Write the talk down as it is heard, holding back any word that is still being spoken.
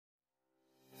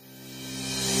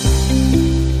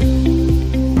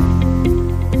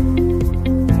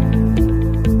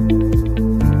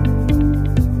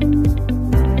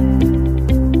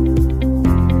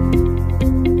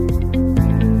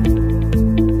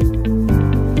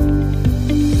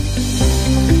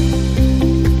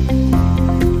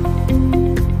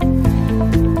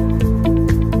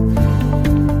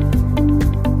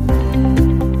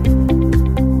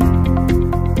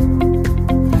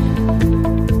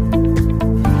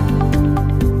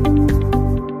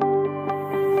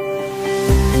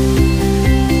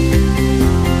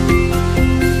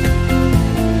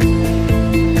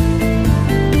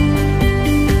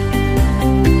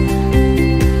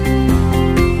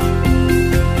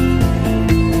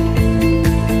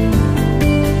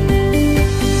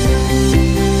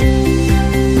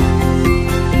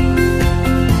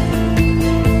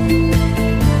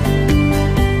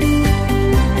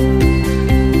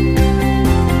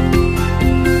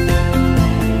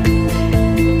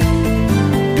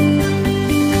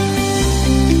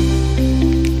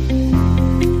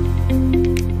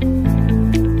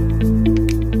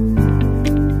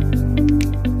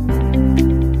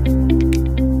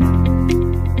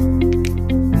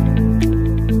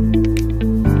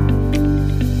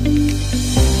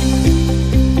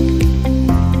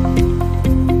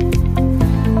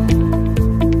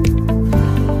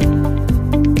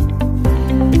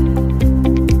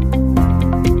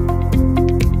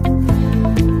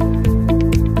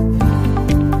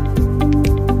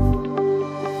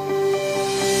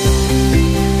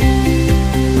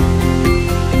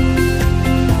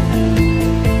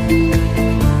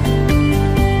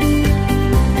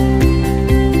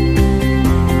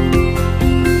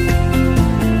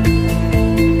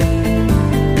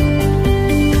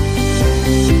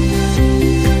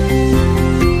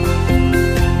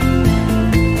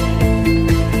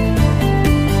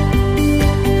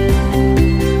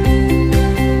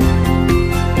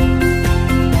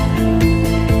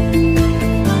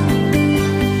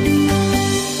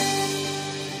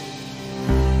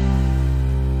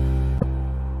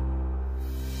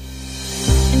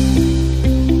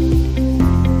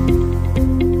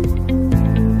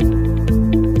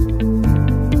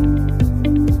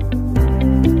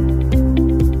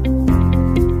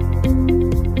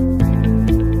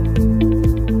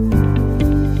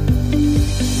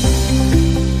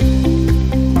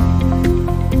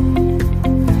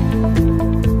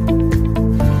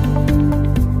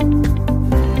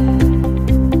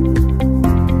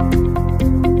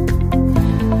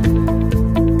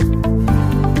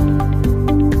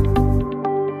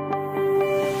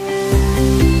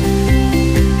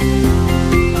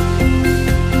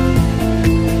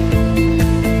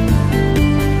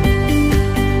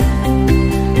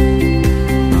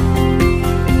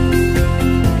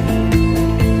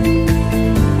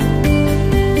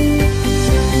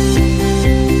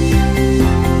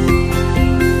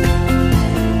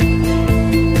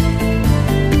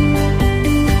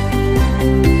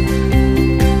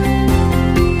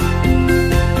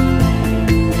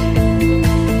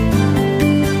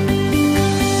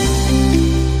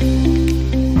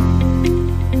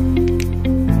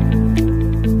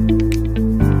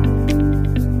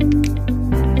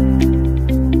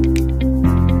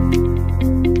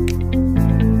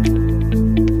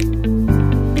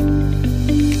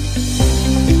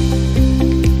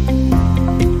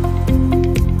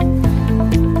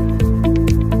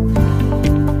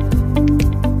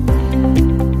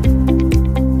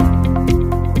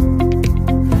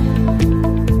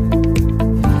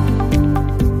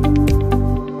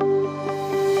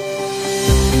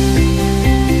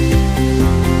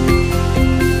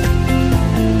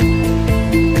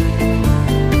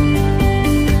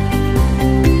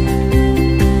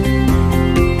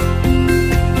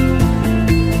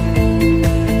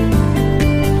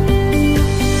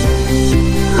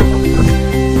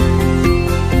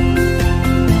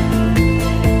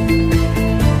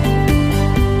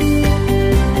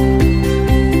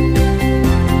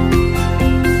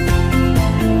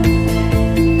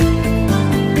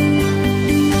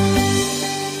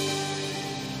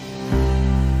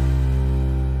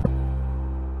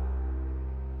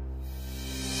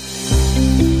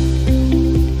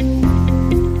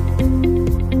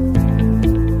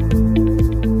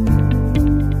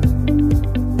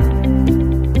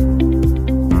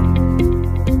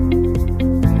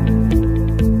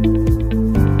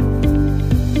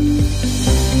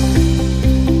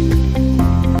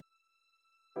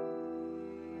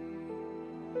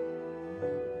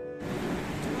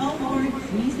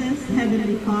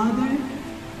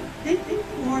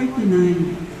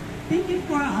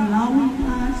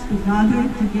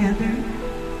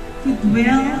to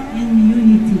dwell in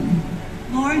unity.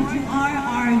 Lord, you are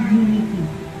our unity.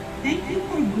 Thank you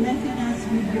for blessing us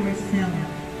with yourself.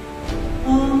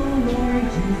 Oh, Lord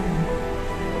Jesus.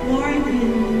 Lord,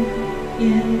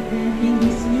 in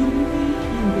this unity,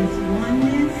 in this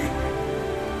oneness,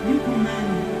 you command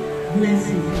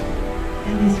blessing.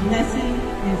 And this blessing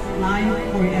is life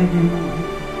forevermore.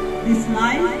 This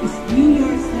life is you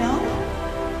yourself.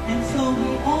 And so we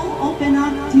all open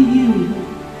up to you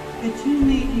that you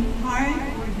may impart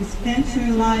or dispense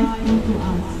your life into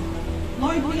us.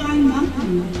 Lord, we are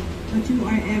nothing, but you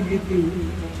are everything.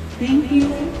 Thank you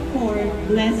for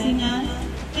blessing us.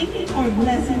 Thank you for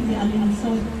blessing the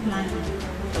ALINSOD clan.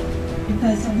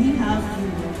 Because we have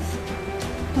you.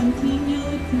 Continue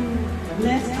to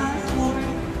bless us, Lord.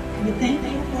 We thank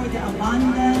you for the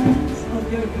abundance of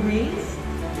your grace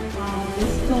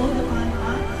bestowed upon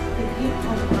us, the gift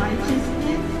of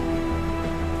righteousness.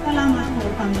 Salamat po,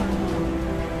 Panginoon.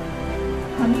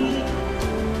 Kami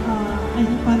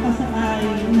ay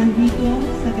nandito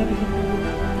sa gabi ito.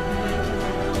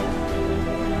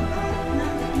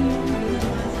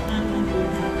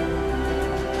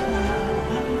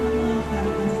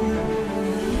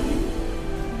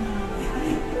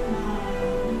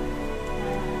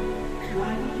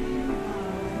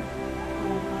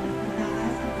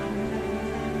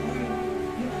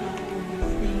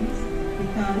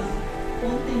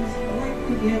 All things work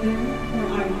together for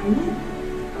our good,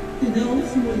 to those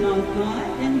who love God,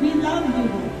 and we love you,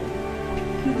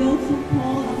 to those who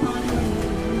call upon your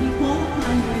name. We call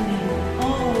upon your name,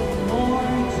 oh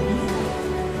Lord Jesus.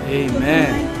 Amen.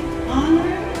 So tonight,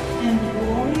 honor and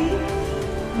glory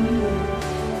to you.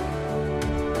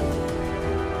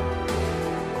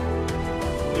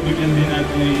 Ibigyan din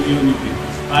natin ng unity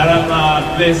para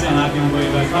ma-bless ang ating buhay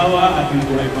asawa, ating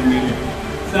buhay pamilya.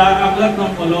 Sa aklat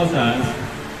ng Colosas,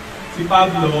 si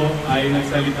Pablo ay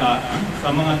nagsalita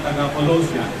sa mga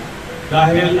taga-Colossia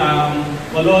dahil ang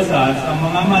Colosas, ang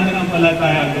mga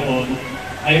mananampalataya doon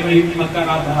ay may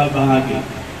magkakabahagi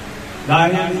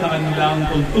dahil sa kanilang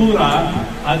kultura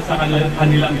at sa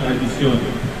kanilang tradisyon.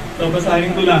 So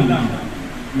basahin ko lang.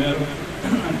 Meron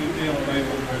andito yung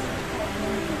Bible verse.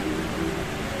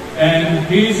 And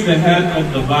he is the head of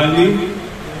the body,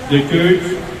 the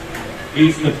church.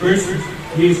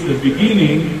 He is the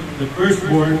beginning, the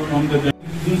firstborn from the dead.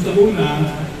 Dun sa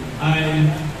una ay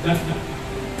that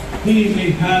he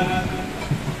may have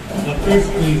the first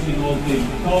place in all things.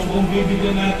 So kung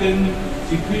bibigyan natin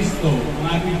si Kristo, ang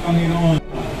ating Panginoon,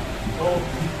 so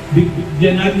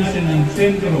bigyan natin siya ng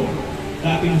sentro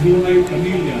sa ating buhay,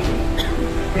 pamilya.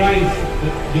 Christ,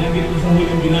 binanggit ko sa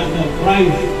huling binasa,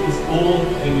 Christ is all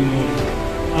and in all.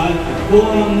 At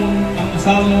kung ang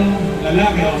asawang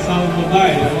lalaki o asawang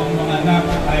babae o ang mga anak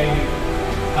ay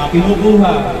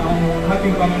kinukuha ang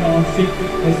ating Panginoon si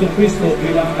Yesu Cristo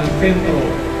bilang ang sentro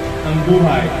ng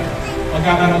buhay,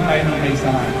 magkakaroon tayo ng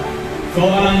kaisahan. So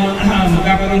ang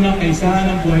magkakaroon ng kaisahan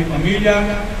ng buhay pamilya,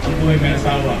 ang buhay may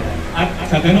asawa. At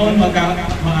sa ganoon,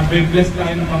 mga-bless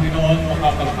tayo ng Panginoon,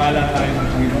 makapagpala tayo ng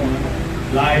Panginoon,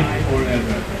 life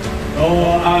forever. So,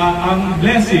 ang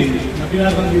blessing na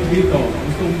pinabanggit dito,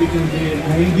 gustong bigyan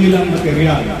na hindi lang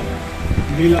material.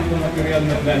 Hindi lang po material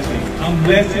na blessing. Ang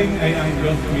blessing ay ang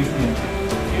Diyos mismo.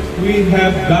 If we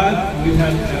have God, we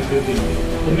have everything.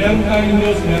 Kung meron tayong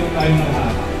Diyos, meron tayong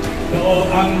lahat. So,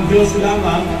 ang Diyos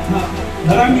lamang,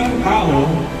 maraming tao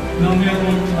na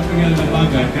meron material na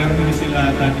bagay, pero hindi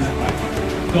sila satisfied.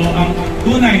 So, ang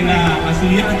tunay na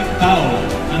kasiyahan ng tao,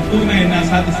 ang tunay na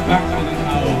satisfaction ng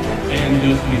tao ay ang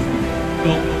Diyos mismo.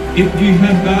 So, if we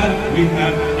have God, we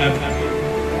have everything.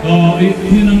 So,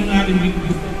 yun ang ating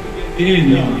gusto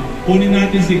sabihin. Kunin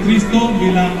natin si Kristo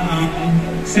bilang ang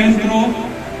sentro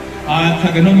at sa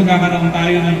ganoon magkakaroon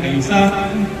tayo ng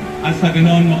kaisahan at sa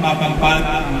ganoon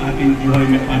mapapagpala ang ating buhay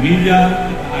may pamilya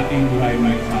at ang ating buhay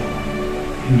may asawa.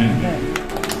 Amen.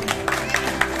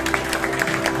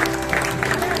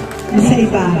 Sa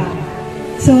iba.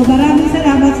 So, maraming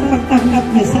salamat sa pagtanggap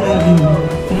niya sa amin.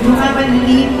 Yung mga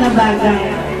maliliit na bagay.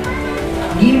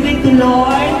 Give it to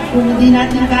Lord. Kung hindi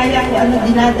natin kaya, kung ano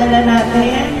dinadala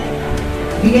natin,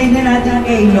 bigay na natin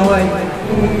kay Lord.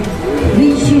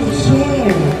 We should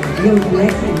share your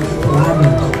blessings to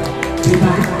others.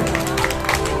 Diba?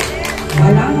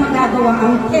 Walang magagawa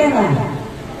ang pera.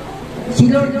 Si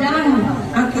Lord lang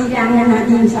ang kailangan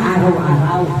natin sa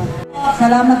araw-araw.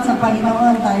 Salamat sa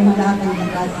Panginoon, tayo lahat ay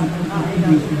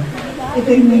nagkasipin. Ito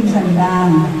yung minsan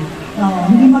lang.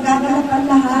 Hindi magaganap ang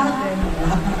lahat.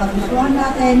 Lahat ng kagustuhan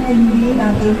natin ay hindi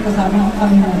natin kasama ang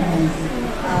Panginoon.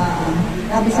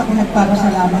 Labis ako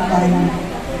nagpapasalamat tayo.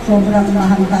 Sobrang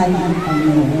mahal tayo ng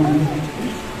Panginoon.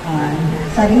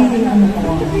 Sariling ano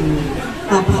po,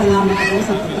 nagpapasalamat ako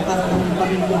sa pagkakaroon ng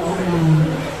pamilya ko na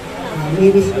may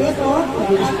respeto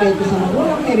sa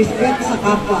magulang, may respeto sa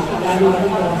kapwa, lalo na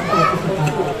rin respeto sa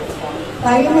kapwa.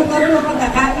 Tayo nagkaroon ng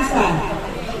pagkakaisa,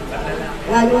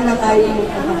 lalo na tayo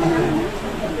magkakapatid.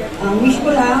 Ang wish ko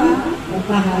lang,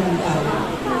 magmahalan tayo.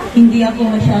 Hindi ako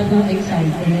masyadong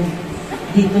excited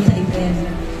dito sa event.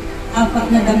 4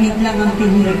 na damit lang ang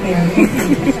pinirepair ko.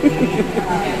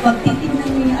 Pag titignan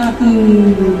niyo yung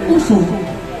aking puso,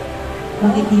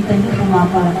 makikita niyo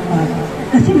pumapalat-palat.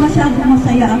 Kasi masyadong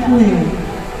masaya ako eh.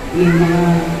 Yung mga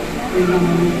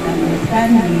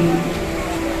understanding.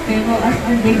 Pero as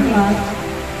the day pass,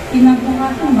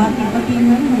 kinabukasan, bati-bati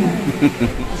na yun.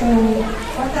 So,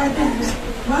 what I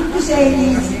want to say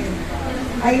is,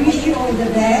 I wish you all the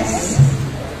best.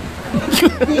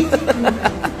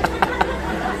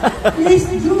 Please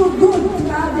do good to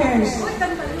others.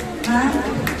 Huh?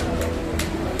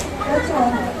 That's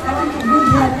all. I want good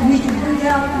health. Wish you good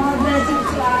health, more blessings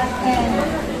to us, and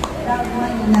love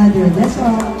one another. That's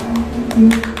all.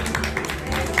 Thank you.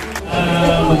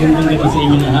 Magandang gabi sa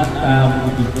inyo lahat.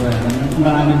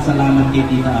 Maraming salamat kay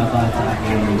Tita Aba sa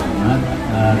aking lahat.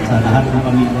 Sa lahat ng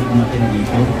pamilya kumatin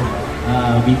dito.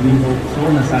 Bigyan ko so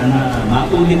na sana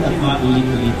maulit at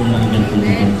maulit-ulit ang mga ganitong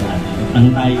event sa atin. Ang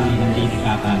tayo ay hindi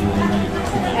nakakaliwala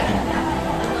sa atin.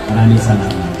 Maraming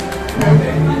salamat.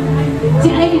 Si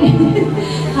Aileen,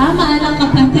 maalang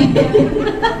kapatid.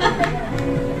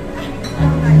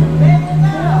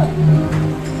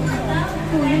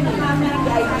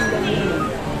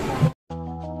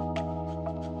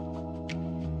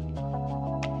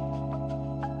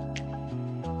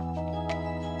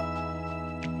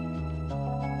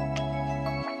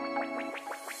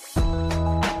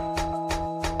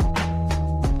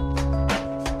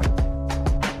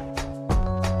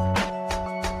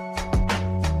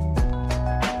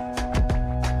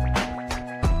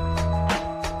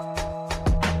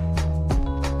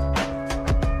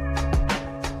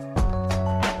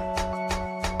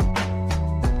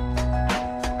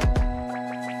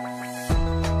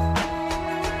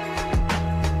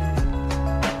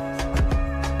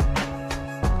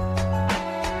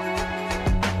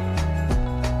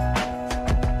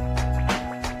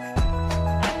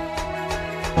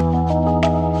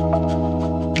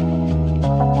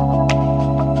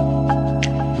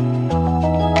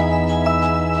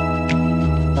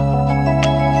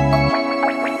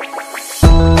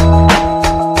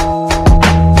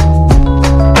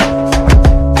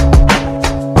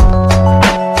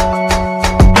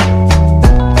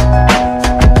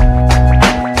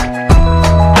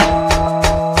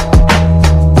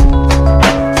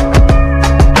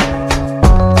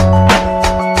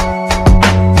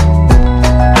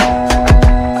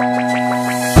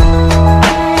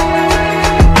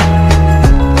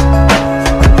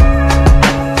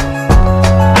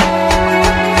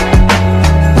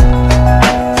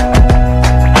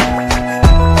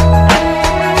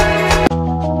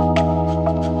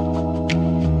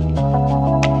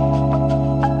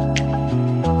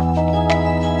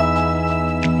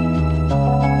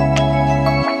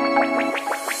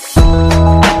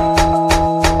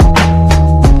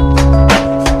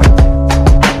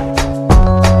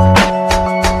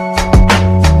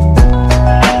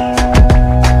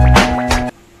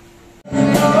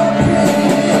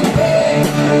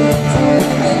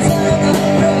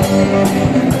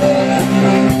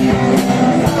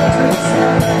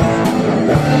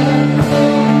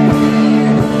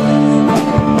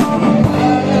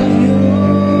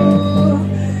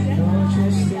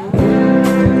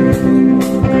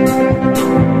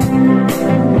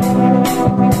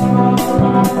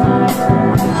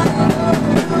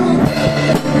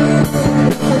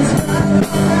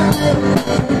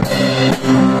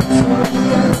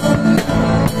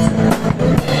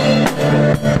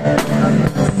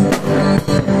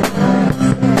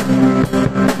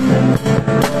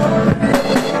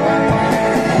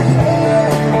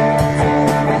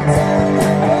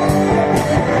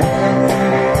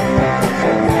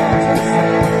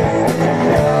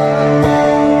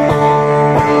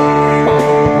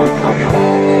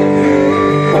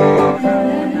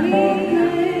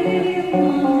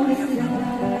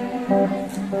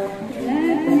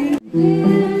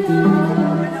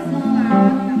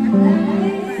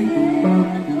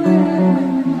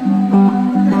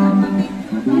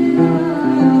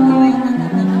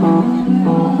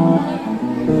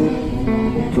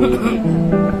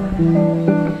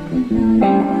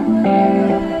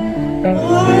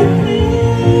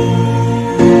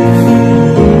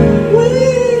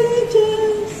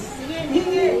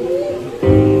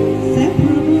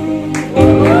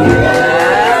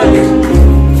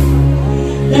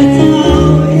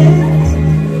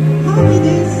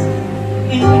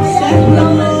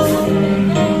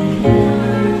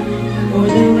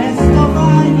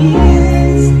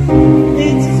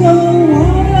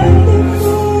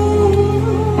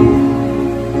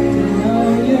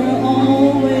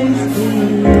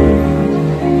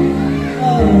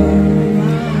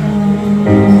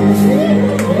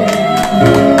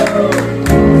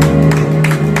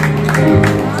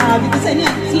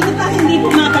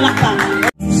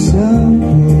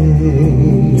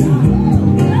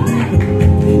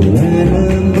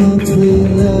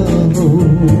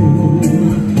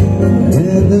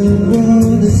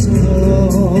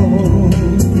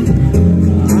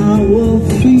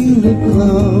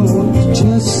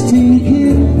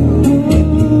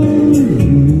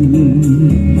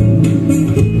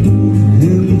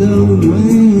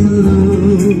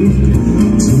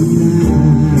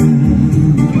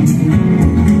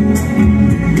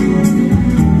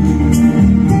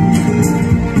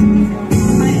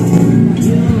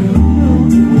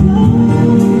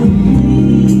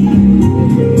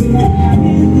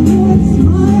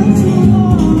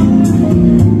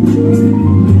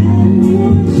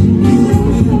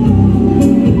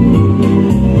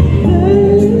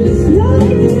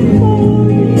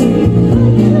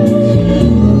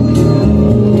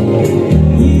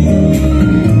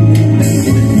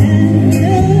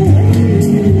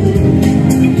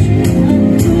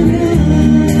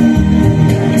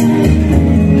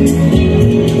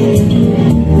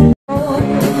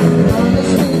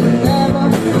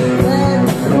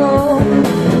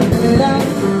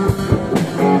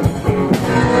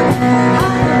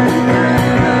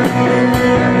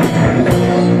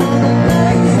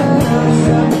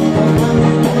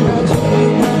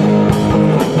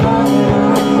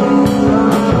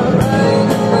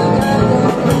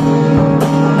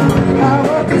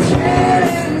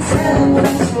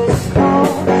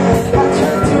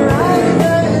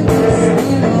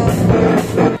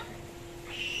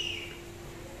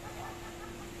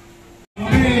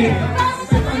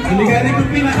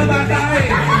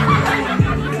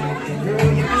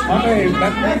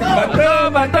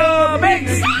 Bato,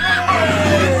 mix!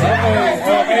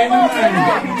 Okay naman.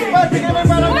 Bigay mo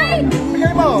para mo.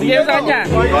 Bigay mo. Bigay mo sa kanya.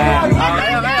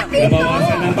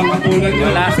 Nabawasan ng pangkapulan nyo.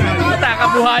 Wala. Puta,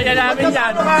 kabuhayan namin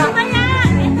yan.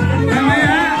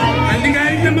 Mamaya,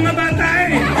 aligayin ng mga bata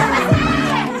eh.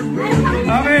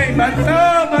 Okay, bato,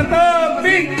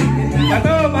 big!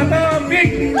 Bato,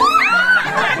 big!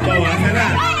 Nabawasan na.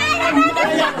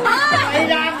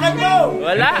 Kailangan mo.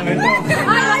 Wala.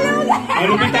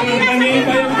 Malupit ang kanina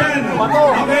pa yung dyan. Bato.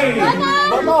 Okay.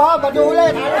 Bato ha, bato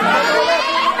ulit.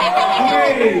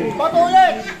 Okay. Bato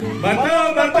ulit. Bato,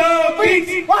 big!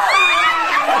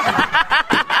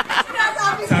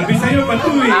 Sabi sa'yo, bato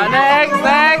eh.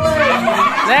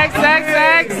 Next.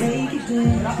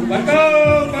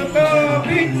 Bato,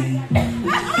 big!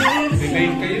 Bigay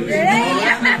kayo eh.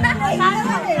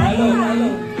 Halo.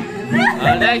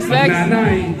 Next.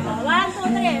 Nanay.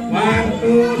 1,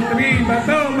 2, 3.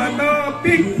 Bato,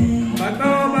 big!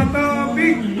 Bato,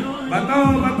 big!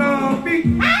 Big!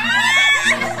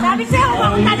 Sabi sa'yo,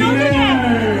 huwag talunin eh.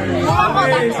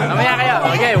 Mamaya kayo.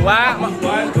 Okay, 1,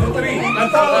 2, 3.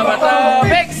 bato,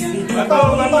 mix!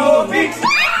 Bato, big!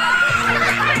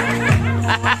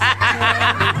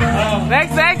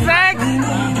 Next.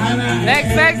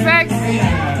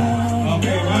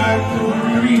 Okay, 1,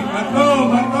 2, 3.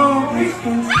 Bato,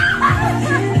 big!